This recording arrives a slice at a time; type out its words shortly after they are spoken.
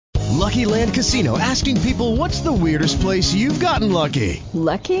Lucky Land Casino, asking people, what's the weirdest place you've gotten lucky?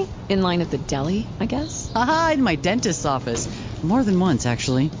 Lucky? In line at the deli, I guess? Aha, in my dentist's office. More than once,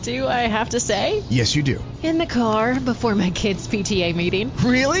 actually. Do I have to say? Yes, you do. In the car before my kids' PTA meeting.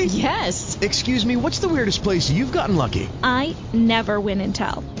 Really? Yes. Excuse me, what's the weirdest place you've gotten lucky? I never win and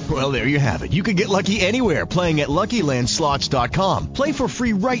tell. Well, there you have it. You can get lucky anywhere, playing at LuckyLandSlots.com. Play for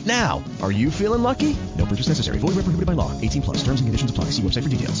free right now. Are you feeling lucky? No purchase necessary. Void where prohibited by law. 18 plus. Terms and conditions apply. See website for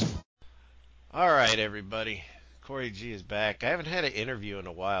details. All right, everybody. Cory G is back. I haven't had an interview in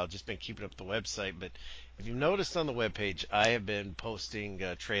a while. Just been keeping up the website, but if you've noticed on the webpage, I have been posting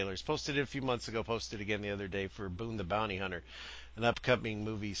trailers. Posted it a few months ago, posted again the other day for Boone The Bounty Hunter, an upcoming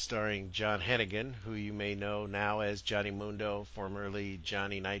movie starring John Hennigan, who you may know now as Johnny Mundo, formerly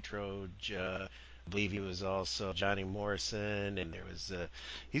Johnny Nitro. I believe he was also Johnny Morrison, and there was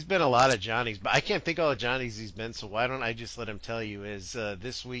he's been a lot of Johnnies, but I can't think of all the Johnnies he's been, so why don't I just let him tell you. Is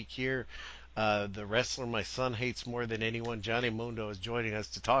this week here, the wrestler my son hates more than anyone, Johnny Mundo, is joining us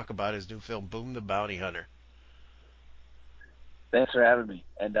to talk about his new film, Boone The Bounty Hunter. Thanks for having me.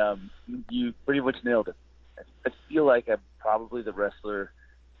 And you pretty much nailed it. I feel like I'm probably the wrestler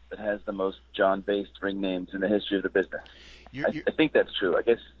that has the most John-based ring names in the history of the business. I think that's true. I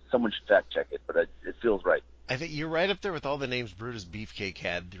guess someone should fact-check it, but it feels right. I think you're right up there with all the names Brutus Beefcake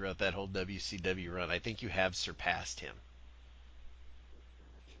had throughout that whole WCW run. I think you have surpassed him.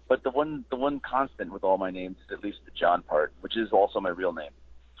 But the one constant with all my names is at least the John part, which is also my real name.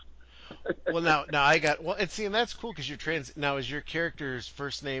 Well, now I got and that's cool because you're now. Is your character's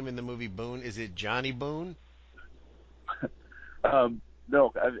first name in the movie Boone? Is it Johnny Boone?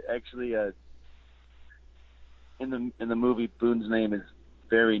 No, I've actually in the movie Boone's name is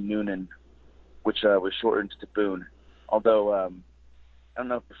Barry Noonan, which was shortened to Boone. Although I don't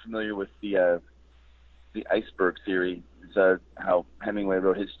know if you're familiar with the iceberg theory. Is how Hemingway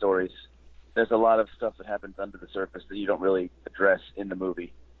wrote his stories. There's a lot of stuff that happens under the surface that you don't really address in the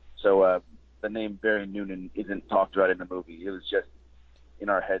movie. So the name Barry Noonan isn't talked about in the movie. It was just in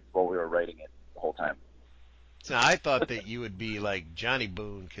our heads while we were writing it the whole time. So I thought that you would be like Johnny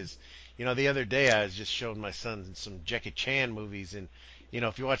Boone because, the other day I was just showing my son some Jackie Chan movies, and,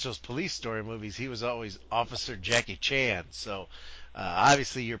 if you watch those police story movies, he was always Officer Jackie Chan. So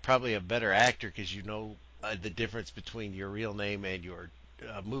obviously you're probably a better actor because you know the difference between your real name and your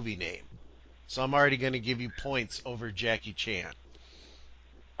movie name. So I'm already going to give you points over Jackie Chan.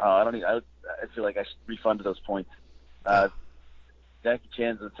 I feel like I should refund those points. Jackie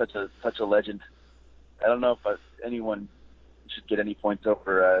Chan's such a legend. I don't know if anyone should get any points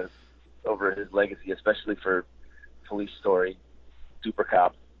over his legacy, especially for Police Story, Super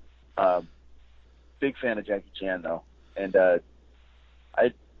Cop. Big fan of Jackie Chan though, and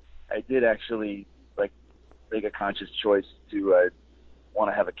I did actually make a conscious choice to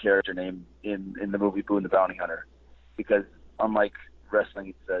want to have a character name in the movie Boone The Bounty Hunter, because unlike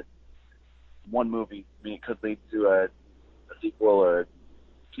wrestling, it's one movie. I mean, it could lead to a sequel or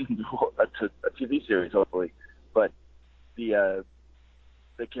a TV series, hopefully. But the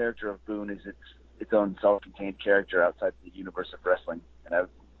character of Boone is its own self-contained character outside the universe of wrestling, and I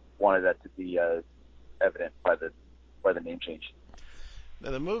wanted that to be evident by the name change. Now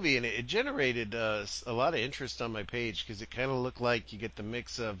the movie, and it generated a lot of interest on my page because it kind of looked like you get the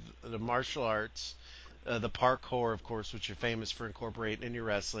mix of the martial arts, the parkour, of course, which you're famous for incorporating in your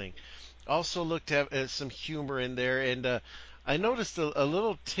wrestling. Also looked at some humor in there, and I noticed a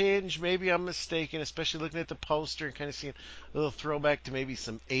little tinge, maybe I'm mistaken, especially looking at the poster and kind of seeing a little throwback to maybe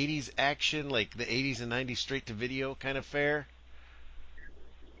some 80s action, like the 80s and 90s straight-to-video kind of fare.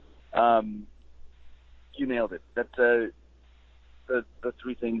 You nailed it. That's the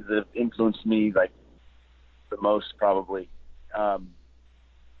three things that have influenced me the most, probably. I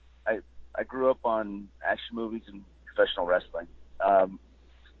grew up on action movies and professional wrestling.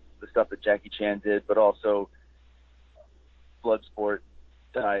 The stuff that Jackie Chan did, but also Bloodsport,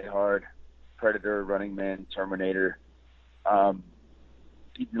 Die Hard, Predator, Running Man, Terminator,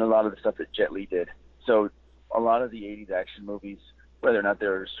 even a lot of the stuff that Jet Li did. So a lot of the 80s action movies, whether or not they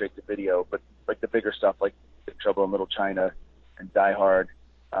were straight to video, but the bigger stuff like Big Trouble in Little China and Die Hard,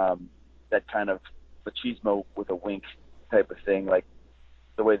 that kind of machismo with a wink type of thing, like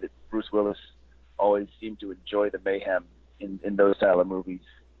the way that Bruce Willis always seemed to enjoy the mayhem in those style of movies,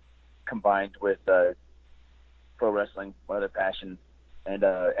 combined with pro wrestling, my other passion, and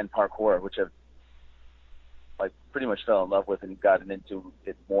parkour, which I've pretty much fell in love with and gotten into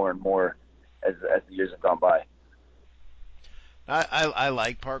it more and more as the years have gone by. I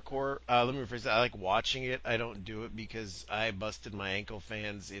like parkour. Let me rephrase that. I like watching it. I don't do it because I busted my ankle,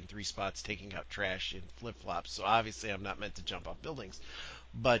 fans, in 3 spots taking out trash in flip-flops. So obviously I'm not meant to jump off buildings.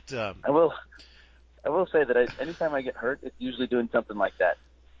 But I will say that anytime I get hurt, it's usually doing something like that.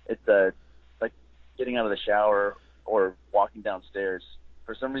 It's like getting out of the shower or walking downstairs.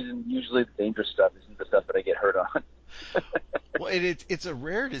 For some reason, usually the dangerous stuff isn't the stuff that I get hurt on. well, it's a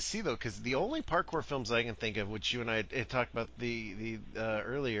rare to see though, because the only parkour films I can think of, which you and I had talked about the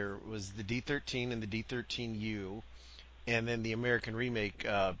earlier, was the D13 and the D13U, and then the American remake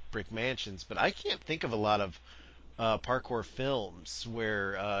Brick Mansions. But I can't think of a lot of parkour films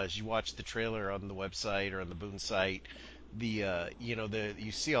where, as you watch the trailer on the website or on the Boone site,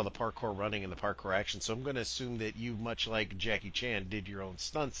 you see all the parkour running and the parkour action. So I'm going to assume that you, much like Jackie Chan, did your own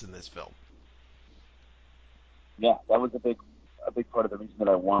stunts in this film. Yeah, that was a big part of the reason that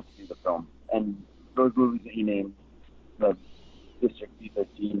I wanted to do the film. And those movies that you named, the District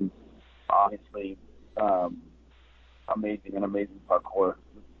D13, obviously amazing parkour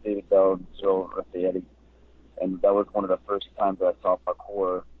with David Bell and Cyril Raffaetti. And that was one of the first times that I saw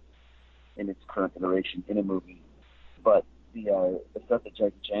parkour in its current iteration in a movie. But the stuff that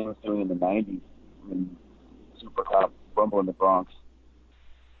Jackie Chan was doing in the 90s, Super Cop, Rumble in the Bronx,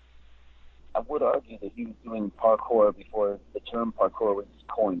 I would argue that he was doing parkour before the term parkour was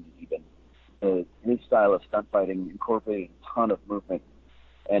coined even. His style of stunt fighting incorporated a ton of movement.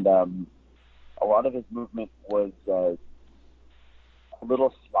 And a lot of his movement was a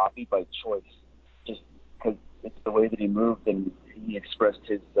little sloppy by choice, just because it's the way that he moved, and he expressed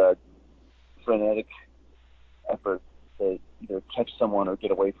his frenetic effort to either catch someone or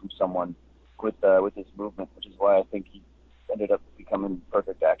get away from someone with his movement, which is why I think he ended up becoming a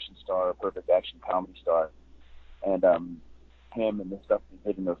perfect action star, a perfect action comedy star. And him and the stuff he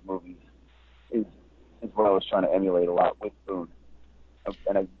did in those movies is what I was trying to emulate a lot with Boone.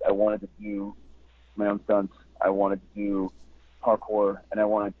 And I wanted to do my own stunts. I wanted to do parkour, and I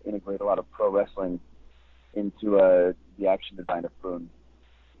wanted to integrate a lot of pro wrestling into the action design of Boone,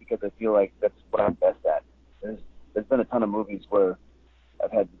 because I feel like that's what I'm best at. There's been a ton of movies where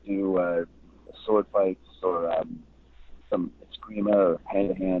I've had to do sword fights or some eskrima or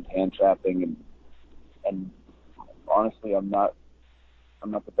hand-to-hand, hand trapping, and honestly, I'm not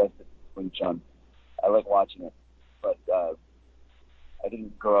the best at Wing Chun. I like watching it, but I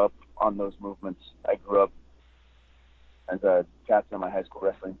didn't grow up on those movements. I grew up as a captain of my high school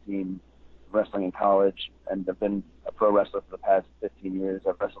wrestling team, wrestling in college, and I've been a pro wrestler for the past 15 years.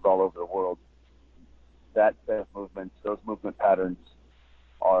 I've wrestled all over the world. That set of movements, those movement patterns,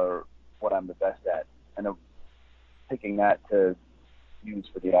 are what I'm the best at. And picking that to use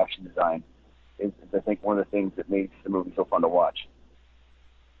for the action design is, I think, one of the things that makes the movie so fun to watch.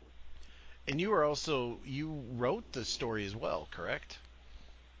 And you wrote the story as well, correct?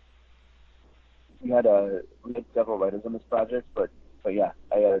 We had several writers on this project, but yeah,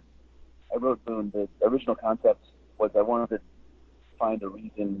 I wrote Boone. The original concept was I wanted to find a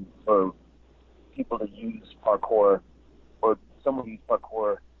reason for people to use parkour, or someone to use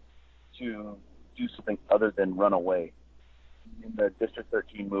parkour to do something other than run away. In the District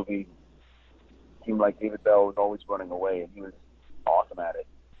 13 movie, it seemed like David Bell was always running away, and he was awesome at it.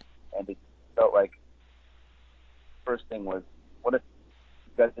 And it felt like the first thing was, what if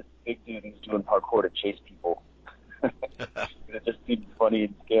you got this big dude who's doing parkour to chase people? It just seemed funny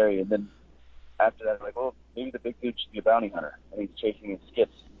and scary. And then after that, I'm like, well, maybe the big dude should be a bounty hunter, and he's chasing his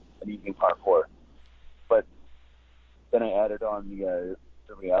skips and using parkour. But then I added on the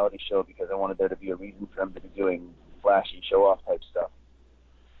reality show because I wanted there to be a reason for him to be doing flashy show-off type stuff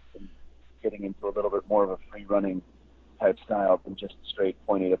and getting into a little bit more of a free-running type style than just straight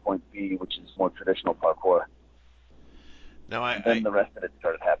point A to point B, which is more traditional parkour. Now, and then the rest of it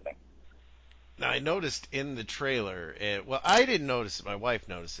started happening. Now, I noticed in the trailer, well, I didn't notice it, my wife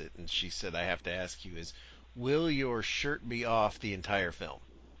noticed it, and she said, I have to ask you, will your shirt be off the entire film?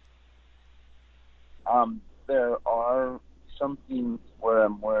 There are some scenes where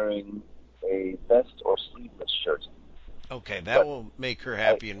I'm wearing a vest or sleeveless shirt. Okay, that will make her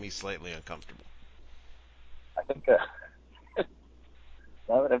happy and me slightly uncomfortable. I think,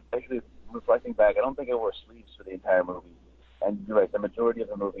 now that I'm actually reflecting back, I don't think I wore sleeves for the entire movie. And you're right, the majority of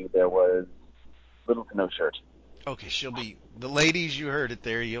the movie there was little to no shirt. Okay, she'll be, the ladies, you heard it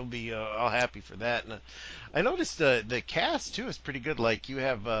there, you'll be all happy for that. And I noticed the cast too is pretty good. Like you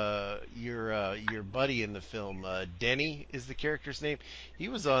have your buddy in the film, Denny is the character's name. He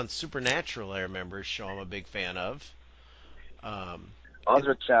was on Supernatural, I remember, a show I'm a big fan of.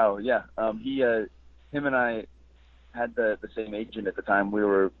 Osric Chow, yeah. Him and I had the same agent at the time. We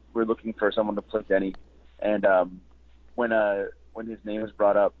were looking for someone to play Denny, and when his name was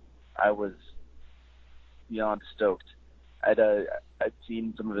brought up, I was beyond stoked. I'd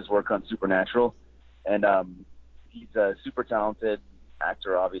seen some of his work on Supernatural, and he's super talented,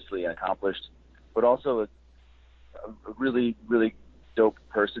 actor, obviously, and accomplished, but also a really, really dope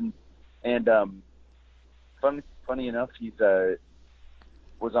person. And funny enough, he's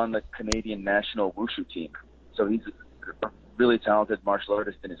was on the Canadian national wushu team, so he's a really talented martial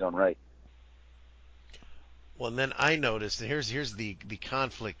artist in his own right. Well, and then I noticed, and here's the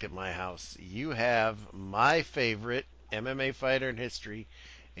conflict at my house. You have my favorite MMA fighter in history,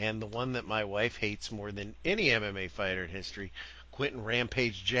 and the one that my wife hates more than any MMA fighter in history, Quentin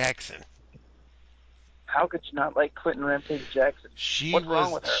Rampage Jackson. How could you not like Clinton Rampage Jackson? What's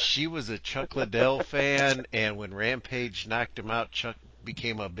wrong with her? She was a Chuck Liddell fan, and when Rampage knocked him out, Chuck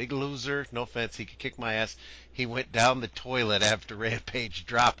became a big loser. No offense, he could kick my ass. He went down the toilet after Rampage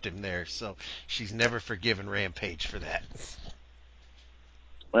dropped him there, so she's never forgiven Rampage for that.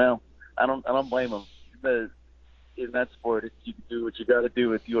 Well, I don't blame him. In that sport, you can do what you got to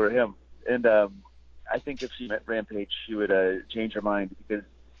do if you were him. And I think if she met Rampage, she would change her mind, because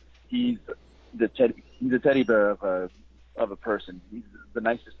he's the teddy bear of a person. He's the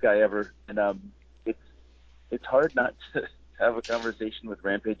nicest guy ever, and it's hard not to have a conversation with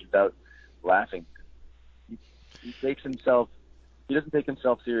Rampage without laughing. He doesn't take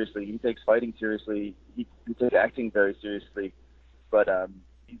himself seriously. He takes fighting seriously. He takes acting very seriously, but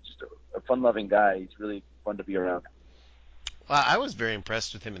he's just a fun-loving guy. He's really fun to be around. Well, I was very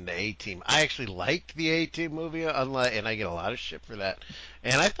impressed with him in the A-Team. I actually liked the A-Team movie, and I get a lot of shit for that.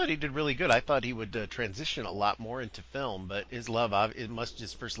 And I thought he did really good. I thought he would transition a lot more into film, but his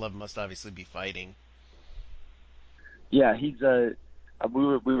first love must obviously be fighting. Yeah, he's we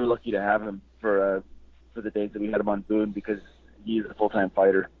were lucky to have him for the days that we had him on Boone, because he's a full-time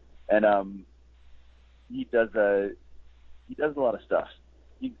fighter, and he does a lot of stuff.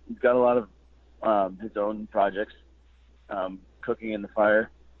 He's got a lot of his own projects, cooking in the fire,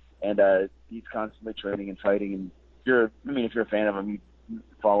 and he's constantly training and fighting. And if you're a fan of him, you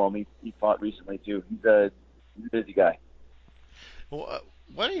follow him. He fought recently too. He's a busy guy. Well,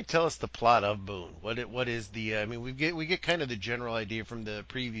 why don't you tell us the plot of Boone? What is the? I mean, we get kind of the general idea from the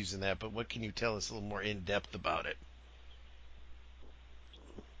previews and that, but what can you tell us a little more in depth about it?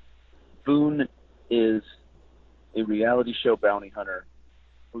 Boone is a reality show bounty hunter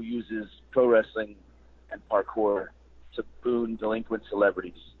who uses pro wrestling and parkour to boon delinquent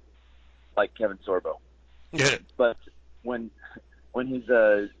celebrities like Kevin Sorbo. But when his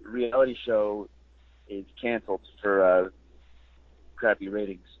reality show is canceled for crappy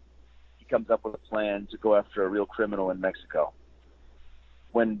ratings, he comes up with a plan to go after a real criminal in Mexico.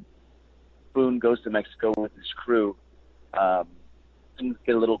 When Boone goes to Mexico with his crew, things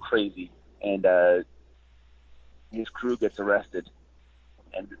get a little crazy, and his crew gets arrested.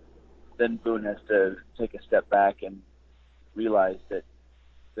 And then Boone has to take a step back and realize that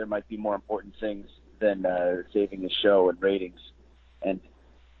there might be more important things than saving his show and ratings. And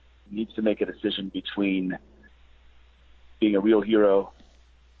he needs to make a decision between being a real hero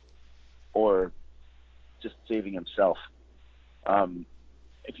or just saving himself.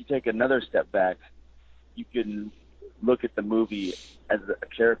 If you take another step back, you can look at the movie as a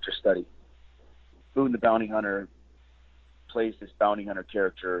character study. Boone the Bounty Hunter plays this bounty hunter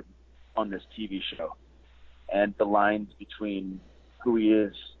character on this TV show, and the lines between who he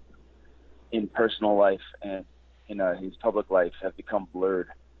is in personal life and in his public life have become blurred,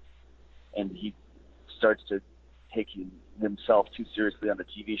 and he starts to take himself too seriously on the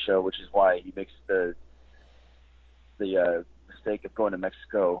TV show, which is why he makes the mistake of going to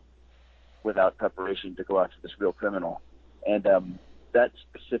Mexico without preparation to go after this real criminal. And that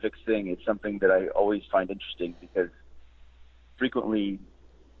specific thing is something that I always find interesting, because frequently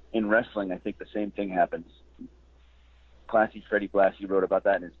in wrestling, I think the same thing happens. Classy Freddie Blassie wrote about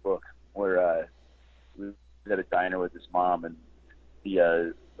that in his book, where he was at a diner with his mom, and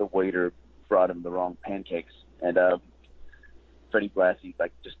the waiter brought him the wrong pancakes, and Freddie Blassie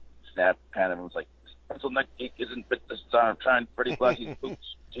just snapped kind of and was like, "Pencil neck cake isn't fit this time. I'm trying Freddie Blassie's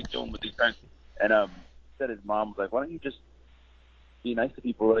boots. What you doing with these things?" And said his mom was like, "Why don't you just be nice to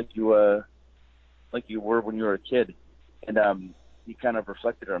people like you were when you were a kid?" And he kind of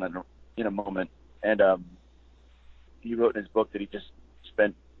reflected on it in a moment, and he wrote in his book that he just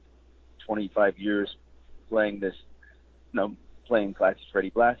spent 25 years playing Classy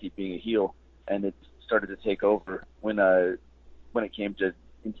Freddie Blassie, being a heel, and it started to take over when it came to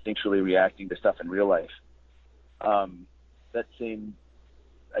instinctually reacting to stuff in real life. That same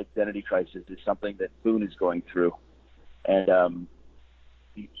identity crisis is something that Boone is going through, and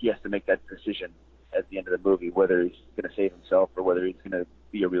he has to make that decision at the end of the movie, whether he's going to save himself or whether he's going to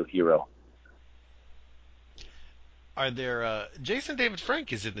be a real hero. Are there Jason David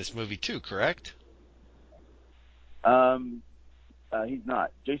Frank is in this movie too, correct? He's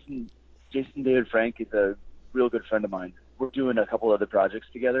not. Jason David Frank is a real good friend of mine. We're doing a couple other projects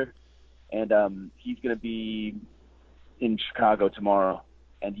together, and he's going to be in Chicago tomorrow,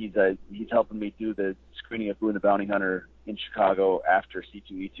 and he's helping me do the screening of Boone The Bounty Hunter in Chicago after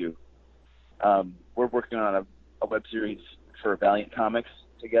C2E2. We're working on a web series for Valiant Comics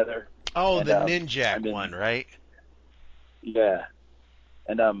together. Oh, and, the Ninjak one, right? Yeah,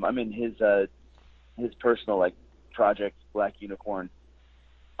 and I'm in his personal project, Black Unicorn.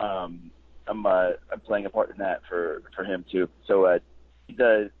 I'm playing a part in that for him too. So he's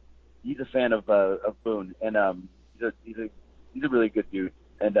a fan of Boone, and he's a really good dude,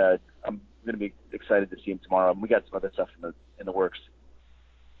 and I'm gonna be excited to see him tomorrow. We got some other stuff in the works.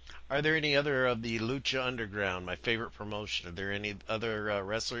 Are there any other of the Lucha Underground, my favorite promotion? Are there any other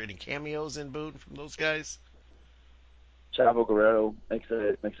wrestler, any cameos in Boone from those guys? Chavo Guerrero makes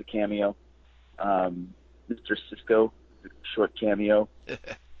a cameo. Mr. Cisco, a short cameo.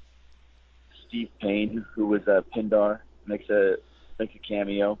 Steve Payne, who was Pindar, makes a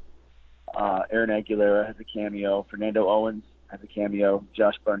cameo. Aaron Aguilera has a cameo. Fernando Owens has a cameo.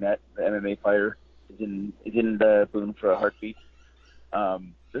 Josh Barnett, the MMA fighter, is in the Boone for a heartbeat.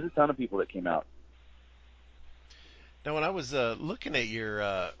 There's a ton of people that came out. Now, when I was looking at your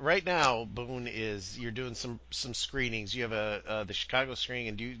right now, Boone you're doing some screenings. You have the Chicago screening,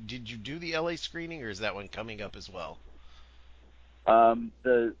 and did you do the LA screening, or is that one coming up as well?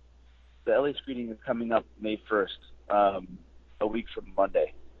 The LA screening is coming up May 1st, a week from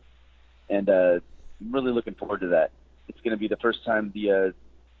Monday, and I'm really looking forward to that. It's going to be the first time the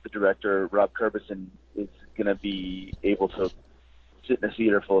director Rob Curbison is going to be able to sit in a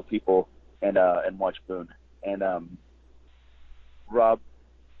theater full of people and watch Boone. And Rob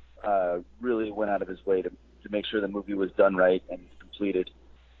really went out of his way to make sure the movie was done right and completed.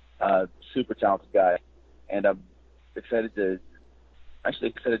 Super talented guy, and I'm excited to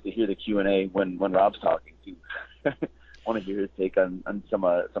hear the Q&A when Rob's talking too. Want to hear his take on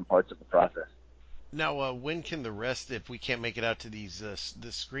some parts of the process. Now, when can the rest, if we can't make it out to these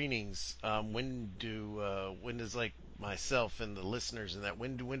the screenings, when does like myself and the listeners and that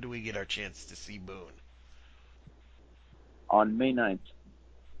when do we get our chance to see Boone? On May 9th,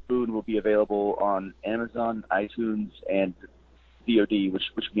 Boone will be available on Amazon, iTunes, and VOD,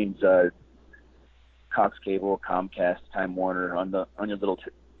 which means Cox Cable, Comcast, Time Warner on your little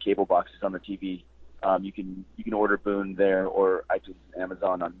cable boxes on the TV. You can order Boone there or iTunes and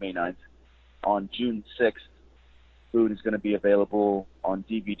Amazon on May 9th. On June 6th, Boone is going to be available on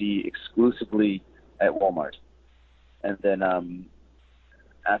DVD exclusively at Walmart, and then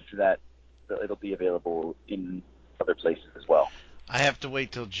after that, it'll be available in other places as well. I have to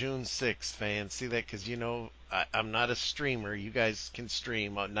wait till June 6th, fans. See that? Because, I'm not a streamer. You guys can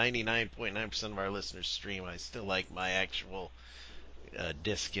stream. 99.9% of our listeners stream. I still like my actual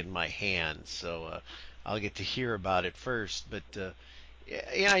disc in my hand. So I'll get to hear about it first. But,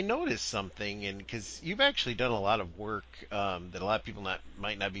 yeah, I noticed something. And because you've actually done a lot of work that a lot of people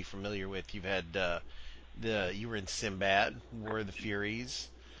might not be familiar with. You've had you were in Sinbad, War of the Furies.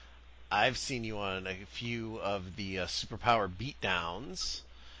 I've seen you on a few of the Superpower beatdowns,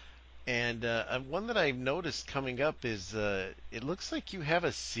 and one that I've noticed coming up is it looks like you have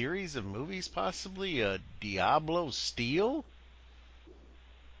a series of movies, possibly Diablo Steel.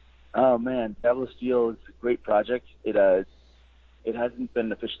 Oh man, Diablo Steel is a great project. It hasn't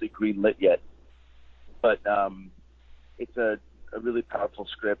been officially greenlit yet, but it's a really powerful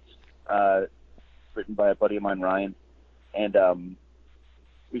script written by a buddy of mine, Ryan, and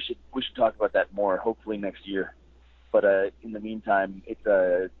we should talk about that more, hopefully next year. But in the meantime,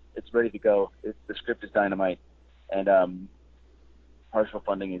 it's ready to go. The script is dynamite, and partial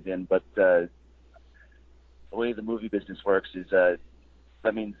funding is in. But the way the movie business works is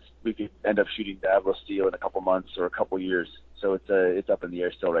that means we could end up shooting Diablo Steel in a couple months or a couple years. So it's up in the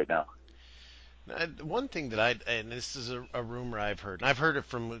air still right now. One thing that and this is a rumor I've heard, and I've heard it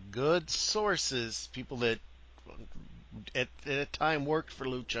from good sources, people that at a time worked for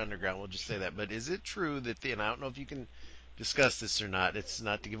Lucha Underground, we'll just say that. But is it true that and I don't know if you can discuss this or not, it's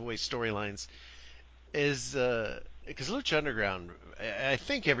not to give away storylines, is because Lucha Underground, I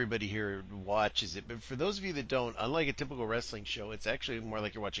think everybody here watches it, but for those of you that don't, unlike a typical wrestling show, it's actually more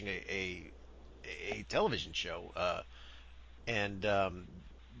like you're watching a television show. And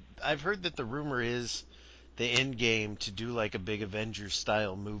I've heard that the rumor is the end game to do like a big Avengers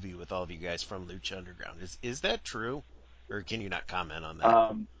style movie with all of you guys from Lucha Underground. Is that true, or can you not comment on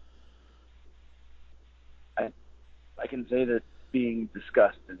that? I can say that being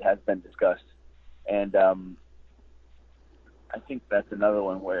discussed, it has been discussed, and I think that's another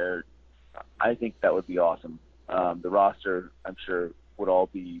one where I think that would be awesome. The roster, I'm sure, would all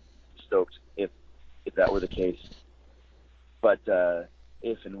be stoked if that were the case. But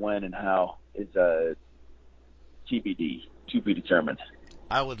if and when and how is TBD, to be determined.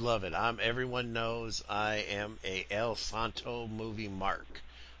 I would love it. Everyone knows I am a El Santo movie mark,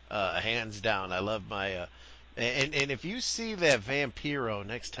 hands down. I love my and if you see that Vampiro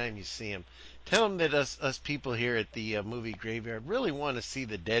next time you see him, tell him that us people here at the movie graveyard really want to see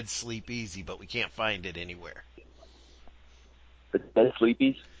The Dead Sleep Easy, but we can't find it anywhere. The Dead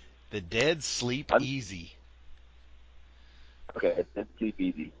Sleepies? The Dead Sleep Easy. Okay, Dead Sleep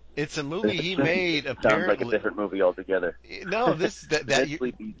Easy. It's a movie he made. Sounds Apparently, like a different movie altogether. No, Dead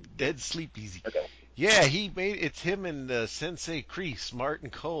Sleep Easy. Dead Sleep Easy. Okay. Yeah, he made it's him and Sensei Kreese, Martin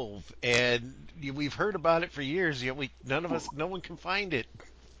Cove, and we've heard about it for years. Yet no one can find it.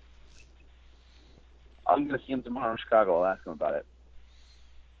 I'm gonna see him tomorrow in Chicago. I'll ask him about it.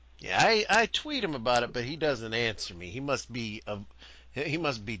 Yeah, I tweet him about it, but he doesn't answer me. He must be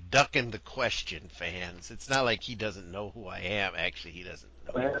ducking the question, fans. It's not like he doesn't know who I am. Actually, he doesn't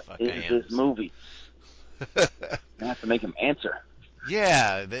know who the fuck I am. This movie? I have to make him answer.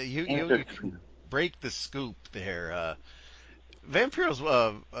 Yeah, you can break the scoop there. Vampiro's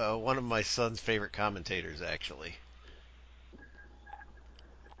one of my son's favorite commentators, actually.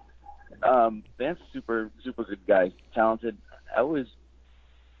 Van's super good guy, talented.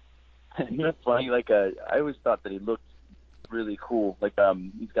 Funny. I always thought that he looked really cool. He's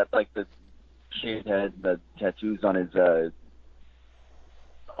got like the shaved head, the tattoos on his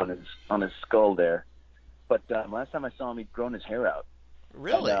skull there. But last time I saw him, he'd grown his hair out.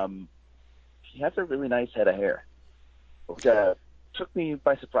 Really? And, he has a really nice head of hair, which took me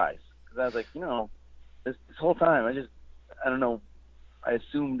by surprise because I was like, this whole time I don't know, I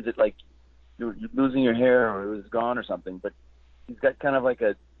assumed that like you're losing your hair or it was gone or something, but he's got kind of like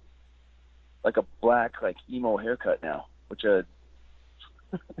a black like emo haircut now, which is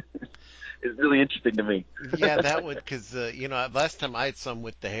really interesting to me. Yeah, that would because last time I had some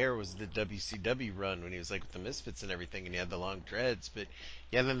with the hair was the WCW run when he was like with the Misfits and everything, and he had the long dreads. But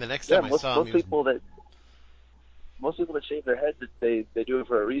yeah, then the next time I saw him, most people that shave their heads, they do it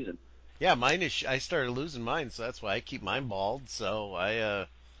for a reason. Yeah, mine is. I started losing mine, so that's why I keep mine bald. So I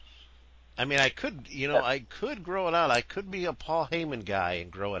mean, I could grow it out. I could be a Paul Heyman guy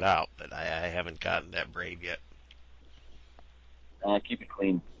and grow it out, but I haven't gotten that braid yet. Keep it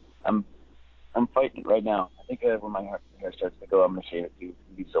clean. I'm fighting it right now. I think when my hair starts to go, I'm gonna shave it too.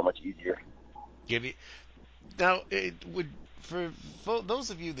 It'll be so much easier. Now, it would for those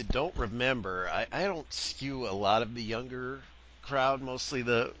of you that don't remember, I don't skew a lot of the younger crowd, mostly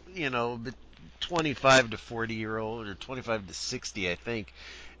the 25 to 40-year-old or 25 to 60, I think,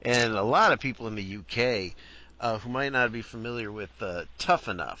 and a lot of people in the UK who might not be familiar with Tough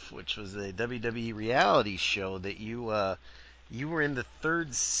Enough, which was a WWE reality show that you were in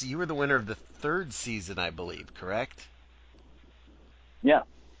you were the winner of the third season, I believe, correct? Yeah,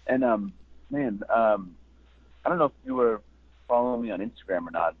 and I don't know if you were following me on Instagram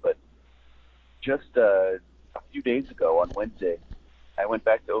or not, but just a few days ago on Wednesday, I went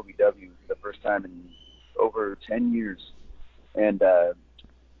back to OVW for the first time in over 10 years, and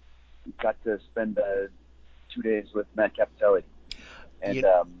got to spend 2 days with Matt Capitelli and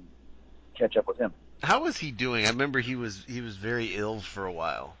catch up with him. How was he doing? I remember he was very ill for a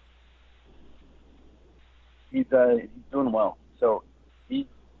while. He's doing well. So he's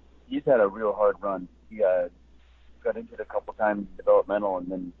had a real hard run. He got injured a couple times developmental, and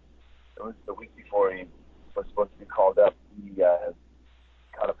then it was the week before he was supposed to be called up. He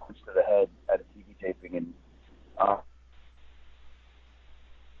caught a punch to the head at a TV taping,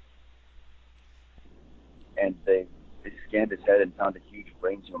 and they scanned his head and found a huge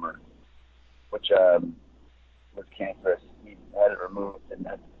brain tumor, which was cancerous. He had it removed and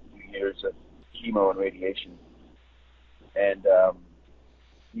had a few years of chemo and radiation, and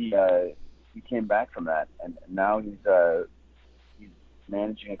he came back from that, and now he's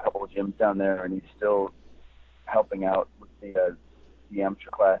managing a couple of gyms down there, and he's still helping out with the amateur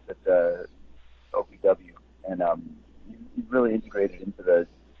class at OVW, and he's really integrated into the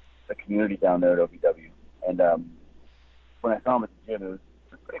community down there at OVW. And when I saw him at the gym, it was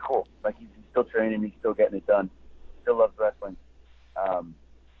pretty cool. Like he's still training, he's still getting it done, still loves wrestling, and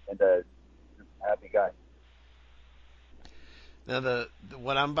he's a happy guy. Now,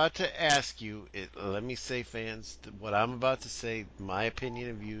 what I'm about to ask you, let me say, fans, what I'm about to say, my opinion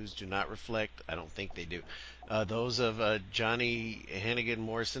and views do not reflect, I don't think they do, those of Johnny Hannigan,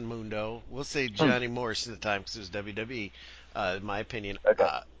 Morrison, Mundo. We'll say Johnny Morrison at the time because it was WWE. In my opinion,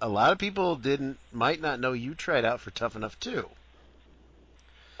 Okay. A lot of people might not know you tried out for Tough Enough too.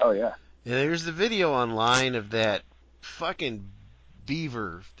 Oh, yeah. Yeah, there's the video online of that fucking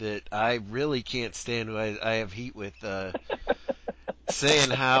beaver that I really can't stand, who I have heat with,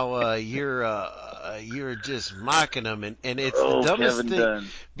 saying how you're just mocking him, and it's the Oh, dumbest Kevin thing, Dunn.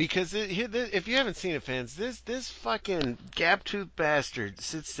 because if you haven't seen it, fans, this fucking gap-toothed bastard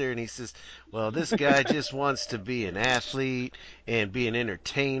sits there and he says, well, this guy just wants to be an athlete and be an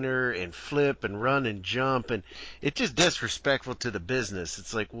entertainer and flip and run and jump, and it's just disrespectful to the business.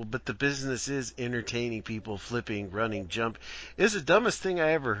 It's like, well, but the business is entertaining people, flipping, running, jump. It's the dumbest thing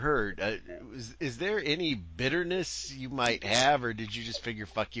I ever heard. Is there any bitterness you might have, or did you just figure,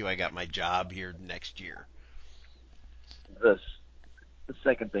 fuck you, I got my job here next year? The the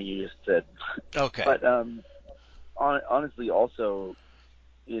second thing you just said. Okay. But honestly, also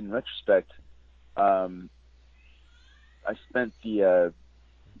in retrospect, um, I spent the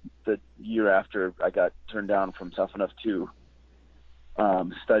year after I got turned down from Tough Enough 2,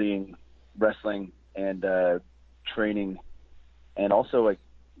 studying wrestling and training, and also like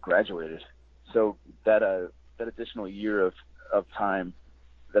graduated. So that additional year of time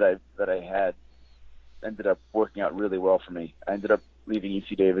that I had ended up working out really well for me. I ended up leaving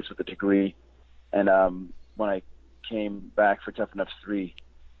UC Davis with a degree, and when I came back for Tough Enough 3,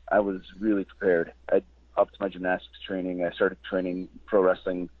 I was really prepared. I upped my gymnastics training. I started training pro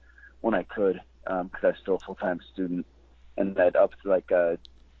wrestling when I could, because I was still a full-time student, and I'd upped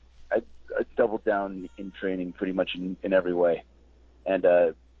I doubled down in training pretty much in every way, and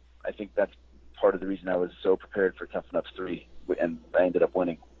I think that's part of the reason I was so prepared for Tough Enough 3, and I ended up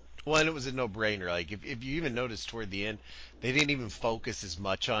winning. Well, and it was a no-brainer. Like, if you even noticed toward the end, they didn't even focus as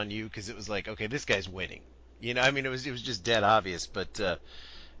much on you, because it was like, okay, this guy's winning. I mean, it was just dead obvious. But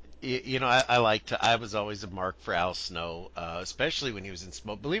I was always a mark for Al Snow, especially when he was in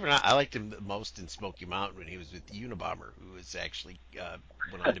Smoke. Believe it or not, I liked him the most in Smoky Mountain when he was with Unabomber, who was actually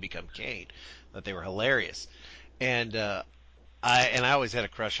went on to become Kane. That they were hilarious, and I always had a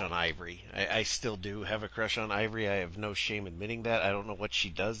crush on Ivory. I still do have a crush on Ivory. I have no shame admitting that. I don't know what she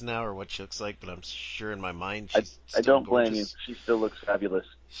does now or what she looks like, but I'm sure in my mind she's I still don't blame you. gorgeous. She still looks fabulous.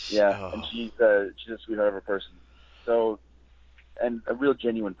 Yeah, and Oh. she's a sweetheart of a person. So, and a real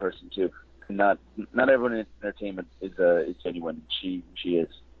genuine person too. Not everyone in entertainment is genuine. She is.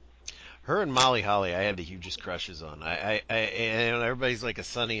 Her and Molly Holly, I had the hugest crushes on. Everybody's like a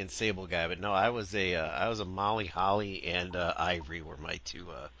Sunny and Sable guy, but no, I was a Molly Holly and Ivory were my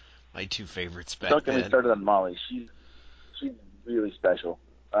two favorites back Don't get me then. started on Molly. She's really special.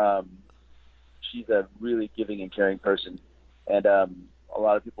 Um, she's a really giving and caring person, and a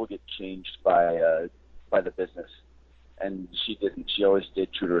lot of people get changed by the business, and she didn't. She always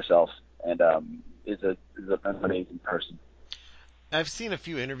stayed true to herself, and is an amazing person. I've seen a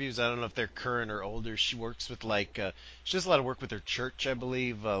few interviews. I don't know if they're current or older. She works with she does a lot of work with her church, I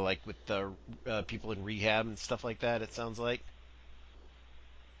believe, like with people in rehab and stuff like that. It sounds like.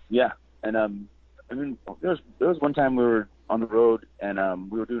 Yeah, and I mean, there was one time we were on the road, and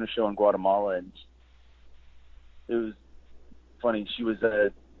we were doing a show in Guatemala, and it was funny.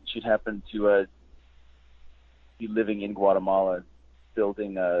 She'd happened to be living in Guatemala,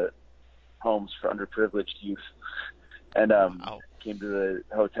 building homes for underprivileged youth, and Wow. came to the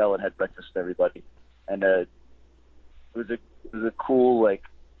hotel and had breakfast with everybody, and it was a cool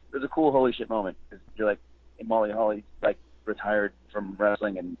holy shit moment, because you're like, hey, Molly Holly like retired from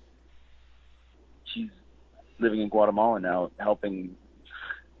wrestling, and she's living in Guatemala now, helping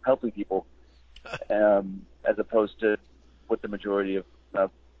people, as opposed to what the majority of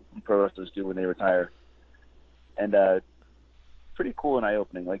pro wrestlers do when they retire. And pretty cool and eye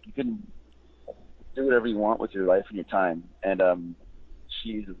opening. Like, you can do whatever you want with your life and your time, and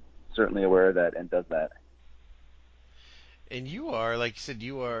she's certainly aware of that and does that. And you are, like you said,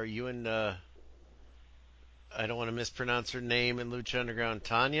 you and I don't want to mispronounce her name in Lucha Underground,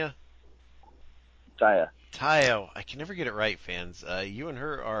 Tanya. Taya. Tayo, I can never get it right, fans. You and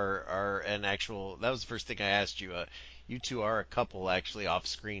her are an actual. That was the first thing I asked you. You two are a couple, actually, off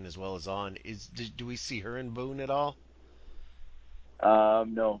screen as well as on. Do we see her in Boone at all?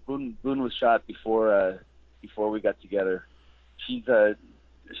 No, Boone was shot before we got together. She's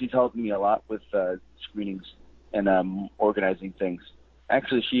she's helped me a lot with screenings and organizing things.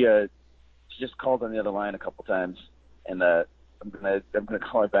 Actually, she just called on the other line a couple times, and I'm gonna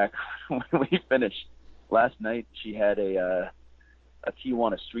call her back when we finish. Last night she had a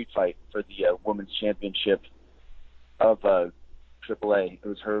Tijuana street fight for the women's championship of AAA. It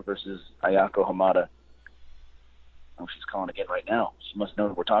was her versus Ayako Hamada. Oh, she's calling again right now. She must know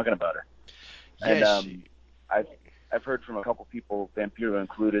that we're talking about her. And Yes. I've heard from a couple people, Vampiro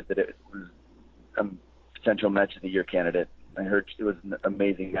included, that it was a potential match of the year candidate. I heard it was an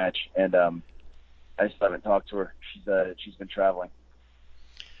amazing match, and I still haven't talked to her. She's been traveling.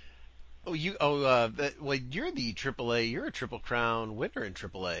 Well, you're the AAA. You're a Triple Crown winner in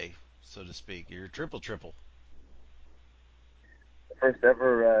AAA, so to speak. You're a triple. The first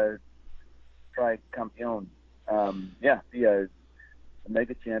ever tri-campeon. The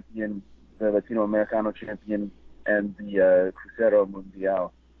Mega Champion, the Latino Americano Champion, and the Crucero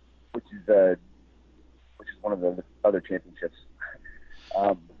Mundial, which is one of the other championships.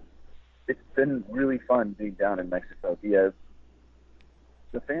 It's been really fun being down in Mexico. The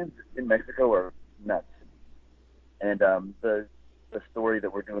fans in Mexico are nuts, and the story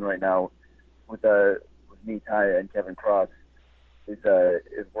that we're doing right now with me, Taya, and Kevin Cross is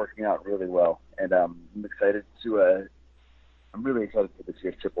working out really well, and I'm excited to. I'm really excited for this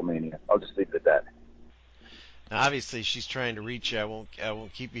year's Triple Mania. I'll just leave it at that. Now, obviously, she's trying to reach you. I won't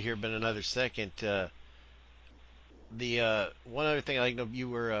keep you here but another second. The one other thing, I know you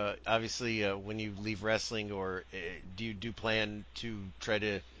were obviously when you leave wrestling, or do you plan to try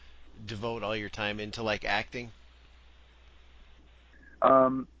to devote all your time into like acting?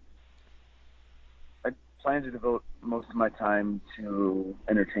 I plan to devote most of my time to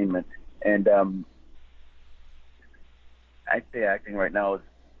entertainment, and I'd say acting right now is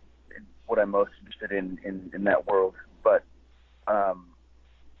what I'm most interested in that world. But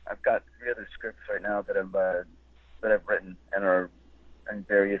I've got 3 other scripts right now that I've written and are in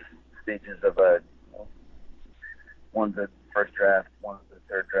various stages of one's a first draft, one's a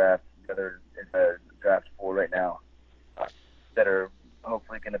third draft, the other is a draft 4 right now, that are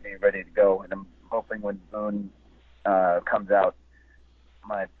hopefully going to be ready to go. And I'm hoping when Boone comes out,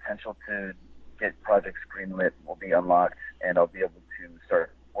 my potential to get projects greenlit will be unlocked, and I'll be able to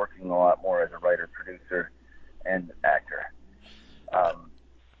start working a lot more as a writer, producer, and actor.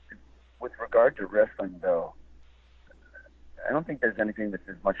 With regard to wrestling, though, I don't think there's anything that's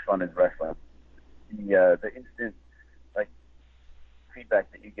as much fun as wrestling. The instant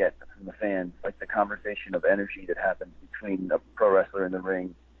feedback that you get from the fans, like the conversation of energy that happens between a pro wrestler in the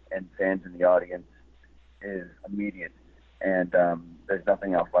ring and fans in the audience, is immediate, and there's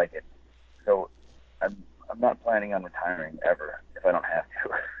nothing else like it. So I'm not planning on retiring ever if I don't have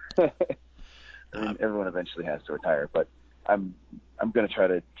to. I mean, everyone eventually has to retire, but I'm going to try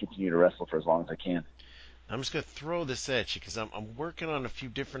to continue to wrestle for as long as I can. I'm just going to throw this at you because I'm working on a few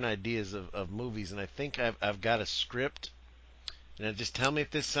different ideas of movies, and I think I've got a script. Now, just tell me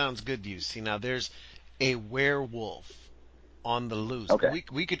if this sounds good to you. See, now there's a werewolf on the loose. Okay.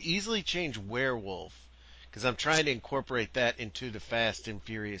 We could easily change werewolf because I'm trying to incorporate that into the Fast and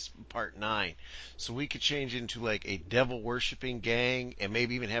Furious Part 9. So we could change into like a devil worshipping gang and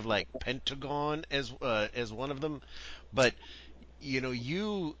maybe even have like Pentagon as one of them. But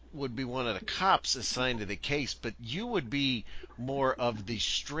you would be one of the cops assigned to the case, but you would be more of the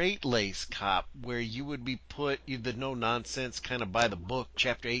straight-laced cop, where you would be put the no-nonsense kind of by the book,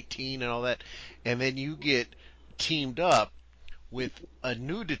 Chapter 18 and all that, and then you get teamed up with a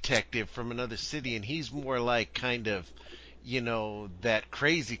new detective from another city, and he's more like kind of, that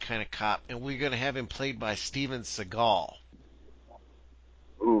crazy kind of cop, and we're going to have him played by Steven Seagal.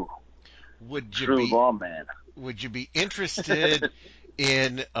 Ooh, Would you true be lawman. Would you be interested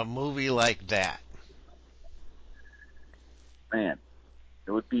in a movie like that? Man,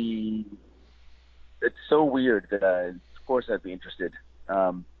 it would be. It's so weird that of course I'd be interested.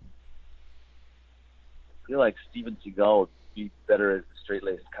 I feel like Steven Seagal would be better as a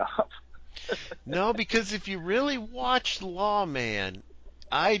straight-laced cop. No, because if you really watch Lawman,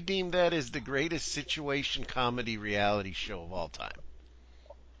 I deem that as the greatest situation comedy reality show of all time.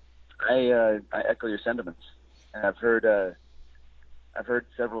 I echo your sentiments, and I've heard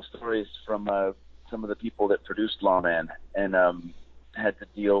several stories from some of the people that produced Lawman, and had to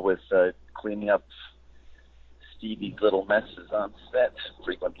deal with cleaning up Stevie's little messes on set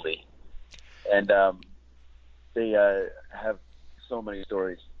frequently, and they have so many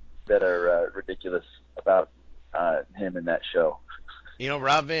stories that are ridiculous about him in that show.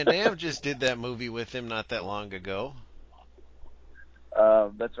 Rob Van Dam just did that movie with him not that long ago.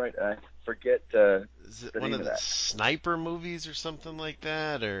 That's right. I forget Is it the one name of of the that. sniper movies or something like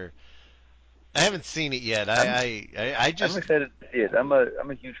that? Or I haven't seen it yet. I'm I just excited to see it. I'm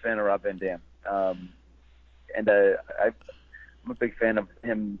a huge fan of Rob Van Dam, and I'm a big fan of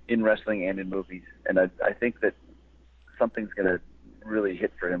him in wrestling and in movies, and I think that something's gonna really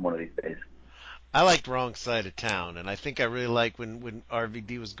hit for him one of these days. I liked Wrong Side of Town, and I think I really liked when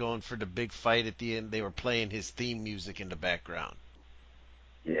RVD was going for the big fight at the end. They were playing his theme music in the background.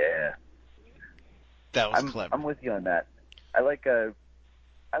 Yeah, That was clever. I'm with you on that. I like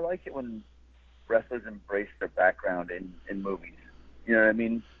it when wrestlers embrace their background in movies. You know what I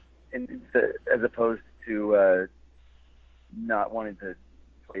mean? As opposed to not wanting to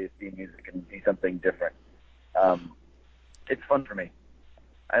play his theme music and be something different. It's fun for me.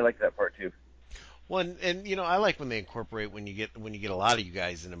 I like that part too. Well, and I like when they incorporate when you get a lot of you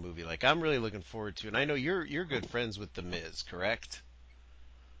guys in a movie. Like I'm really looking forward to, and I know you're good friends with The Miz, correct?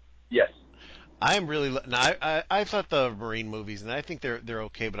 Yes. I'm really now. I thought the Marine movies, and I think they're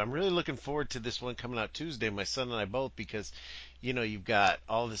okay, but I'm really looking forward to this one coming out Tuesday. My son and I both, because you've got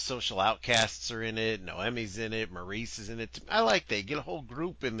all the social outcasts are in it. Noemi's in it. Maurice is in it. I like that. Get a whole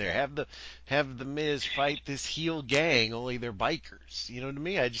group in there. Have the Miz fight this heel gang, only they're bikers. To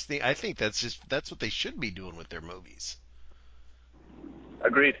me, I think that's what they should be doing with their movies.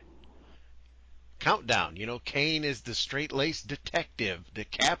 Agreed. Countdown. Kane is the straight-laced detective, the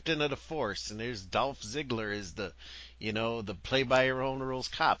captain of the force, and there's Dolph Ziggler is the play-by-your-own-rules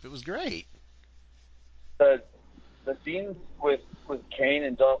cop. It was great. The scenes with Kane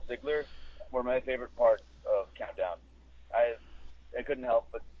and Dolph Ziggler were my favorite part of Countdown. I couldn't help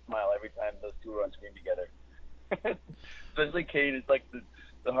but smile every time those two were on screen together. Especially Kane is like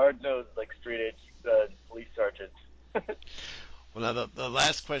the hard-nosed, like straight-edge police sergeant. Well, now the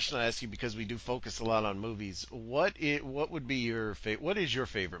last question I ask you, because we do focus a lot on movies, what would be what is your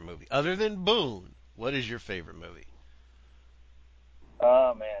favorite movie other than Boone? What is your favorite movie?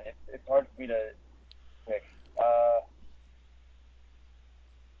 Oh man, it's hard for me to pick.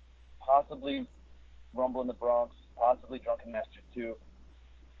 Possibly Rumble in the Bronx, possibly Drunken Master 2.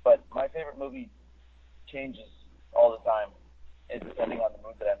 But my favorite movie changes all the time, depending on the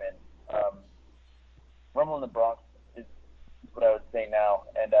mood that I'm in. Rumble in the Bronx is what I would say now,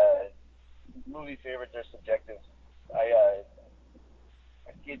 and movie favorites are subjective. I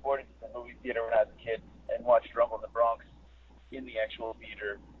skateboarded to the movie theater when I was a kid and watched Rumble in the Bronx in the actual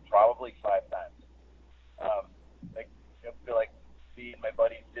theater probably 5 times. I feel like me and my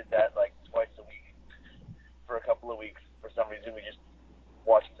buddies did that like twice a week for a couple of weeks. For some reason, we just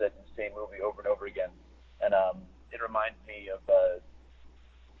watched that same movie over and over again, and it reminds me of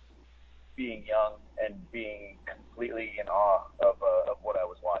being young and being completely in awe of what I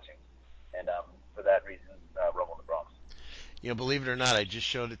was watching, and for that reason, Rumble in the Bronx. Believe it or not, I just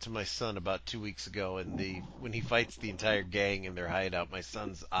showed it to my son about 2 weeks ago, and when he fights the entire gang in their hideout, my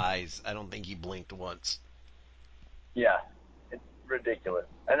son's eyes, I don't think he blinked once. Yeah, it's ridiculous,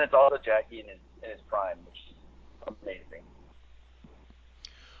 and it's also Jackie in his prime, which is amazing.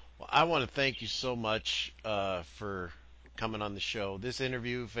 Well, I want to thank you so much for coming on the show. This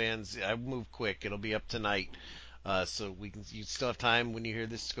interview, fans, I moved quick. It'll be up tonight. So you still have time when you hear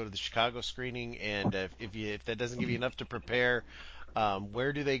this to go to the Chicago screening, and if that doesn't give you enough to prepare,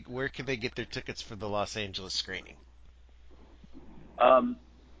 where can they get their tickets for the Los Angeles screening?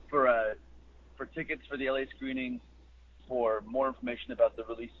 For tickets for the LA screening, for more information about the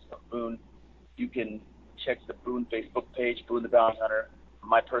release of Boone, you can check the Boone Facebook page, Boone The Bounty Hunter,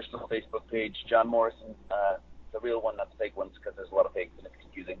 my personal Facebook page, John Morrison, the real one, not the fake ones, because there's a lot of fakes and it's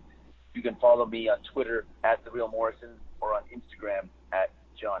confusing. You can follow me on Twitter at The Real Morrison or on Instagram at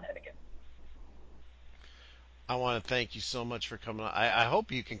John Hennigan. I want to thank you so much for coming on. I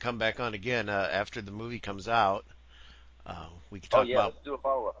hope you can come back on again after the movie comes out. We can talk about. Let's do a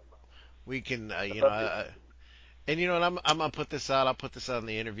follow-up. We can, and you know what? I'm gonna put this out. I'll put this out in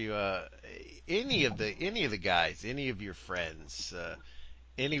the interview. Any of the guys, any of your friends,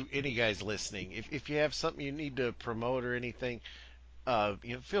 any guys listening, if you have something you need to promote or anything,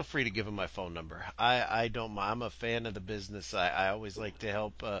 feel free to give them my phone number. I don't mind. I'm a fan of the business. I always like to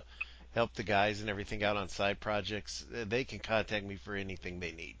help the guys and everything out on side projects. They can contact me for anything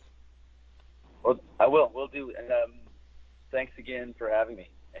they need. Well, I will. We'll do. And thanks again for having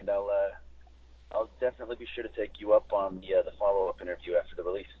me. And I'll definitely be sure to take you up on the follow-up interview after the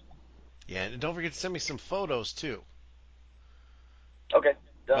release. Yeah, and don't forget to send me some photos too. Okay.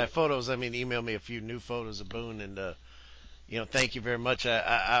 Done. By photos, I mean email me a few new photos of Boone, and thank you very much.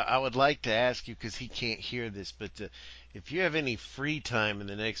 I would like to ask you, because he can't hear this, but if you have any free time in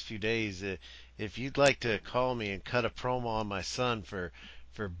the next few days, if you'd like to call me and cut a promo on my son for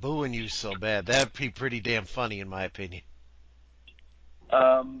booing you so bad, that'd be pretty damn funny in my opinion.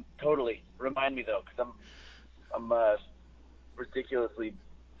 Totally. Remind me though, because I'm ridiculously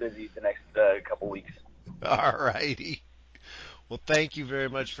busy the next couple weeks. All righty. Well, thank you very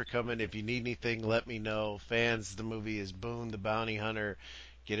much for coming. If you need anything, let me know. Fans, the movie is Boone The Bounty Hunter.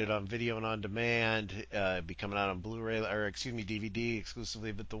 Get it on video and on demand. Be coming out on Blu-ray, or excuse me, DVD exclusively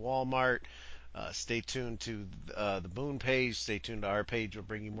at the Walmart. Stay tuned to the Boone page. Stay tuned to our page. We'll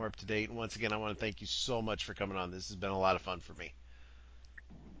bring you more up to date. And once again, I want to thank you so much for coming on. This has been a lot of fun for me.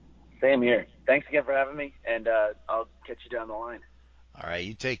 Same here. Thanks again for having me, and I'll catch you down the line. All right,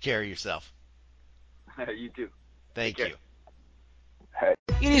 you take care of yourself. You too. Thank Take you. care.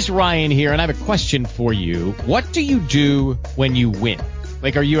 It is Ryan here, and I have a question for you. What do you do when you win?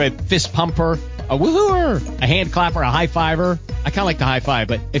 Like, are you a fist pumper, a woohooer, a hand clapper, a high fiver? I kind of like the high five,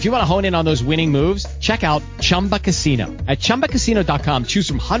 but if you want to hone in on those winning moves, check out Chumba Casino. At ChumbaCasino.com, choose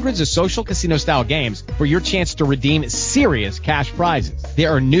from hundreds of social casino-style games for your chance to redeem serious cash prizes.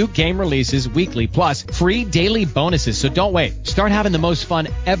 There are new game releases weekly, plus free daily bonuses. So don't wait. Start having the most fun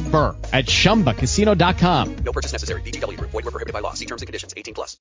ever at ChumbaCasino.com. No purchase necessary. VGW Group. Void where prohibited by law. See terms and conditions. 18+.